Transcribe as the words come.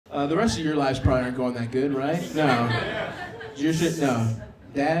The rest of your lives probably aren't going that good, right? No. Your shit, no.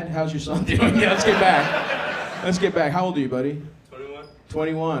 Dad, how's your son doing? Yeah, let's get back. Let's get back. How old are you, buddy? 21.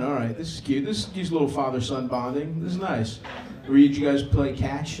 21, all right. This is cute. This is just little father-son bonding. This is nice. Did you guys play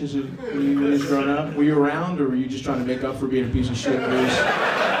catch when you was growing up? Were you around, or were you just trying to make up for being a piece of shit?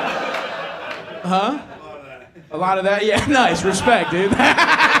 Huh? A lot of that? Yeah, nice. Respect, dude.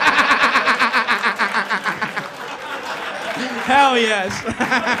 Hell yes.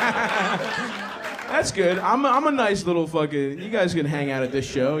 That's good. I'm a nice little fucking. You guys can hang out at this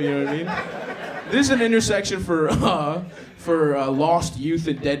show. You know what I mean? This is an intersection for lost youth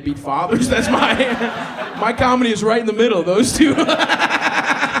and deadbeat fathers. That's my comedy is right in the middle of those two.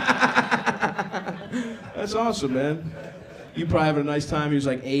 That's awesome, man. You probably having a nice time. He was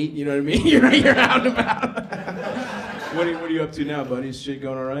like 8. You know what I mean? You're out and about. What are you up to now, buddy? Is shit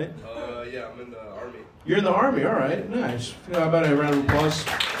going all right? Yeah, I'm in the Army. You're in the Army, all right, nice. How about a round of applause?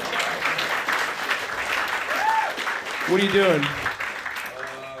 What are you doing?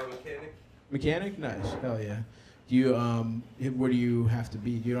 Mechanic. Mechanic? Nice, hell yeah. Do you, where do you have to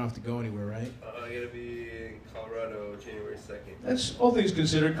be? You don't have to go anywhere, right? I gotta be in Colorado January 2nd. That's, all things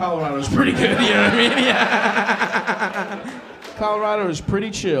considered, Colorado's pretty good, you know what I mean? Yeah. Colorado is pretty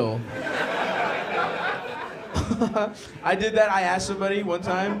chill. I did that. I asked somebody one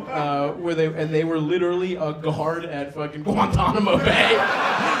time they were literally a guard at fucking Guantanamo Bay,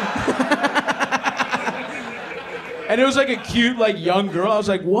 and it was like a cute like young girl. I was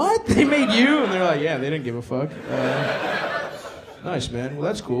like, "What? They made you?" And they're like, "Yeah, they didn't give a fuck." Nice, man. Well,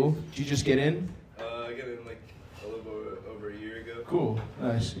 that's cool. Did you just get in? I got in like a little over a year ago. Cool.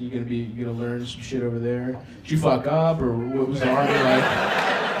 Nice. You gonna learn some shit over there? Did you fuck up, or what was the Army like?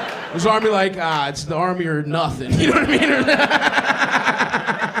 Was the Army like, it's the Army or nothing? You know what I mean?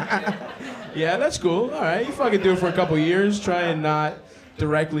 Yeah, that's cool. All right, you fucking do it for a couple years, try and not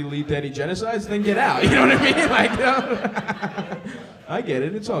directly lead to any genocides, then get out. You know what I mean? Like, I get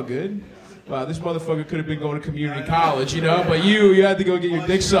it. It's all good. Wow, this motherfucker could have been going to community college, you know, but you had to go get your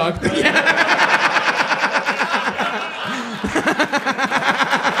dick sucked.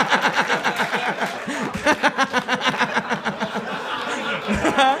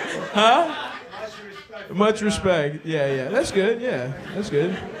 Huh? Much respect. Yeah. That's good. Yeah, that's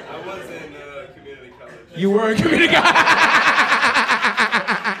good. I was in community college. You were in community college.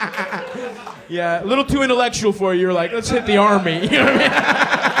 Yeah, a little too intellectual for you. You're like, let's hit the Army. You know what I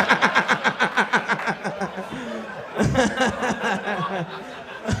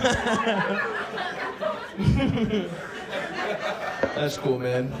mean? That's cool,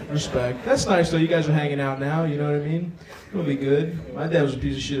 man. Respect. That's nice, though. You guys are hanging out now. You know what I mean? It'll be good. My dad was a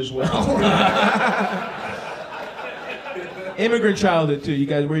piece of shit as well. Immigrant childhood, too. You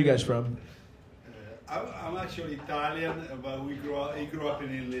guys, where are you guys from? I'm actually Italian, but he grew up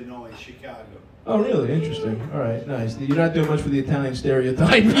in Illinois, Chicago. Oh, really? Interesting. All right, nice. You're not doing much for the Italian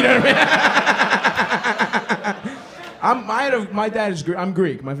stereotype, you know what I mean? My dad is I'm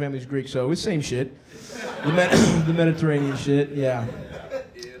Greek. My family's Greek, so it's same shit. The Mediterranean shit, yeah.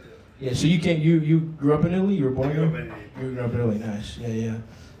 Yeah, so you grew up in Italy? You were born here? You grew up in Italy, nice. Yeah.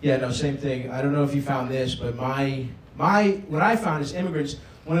 Yeah, no, same thing. I don't know if you found this, but what I found is immigrants,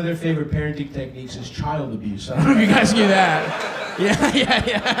 one of their favorite parenting techniques is child abuse. I don't know if you guys knew that. Yeah.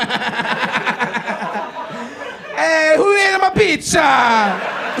 Hey, who ate my pizza?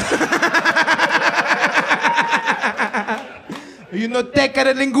 You know, take a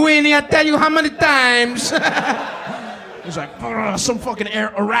linguine, I tell you how many times. He's like, some fucking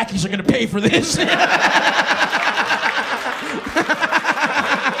Iraqis are gonna pay for this.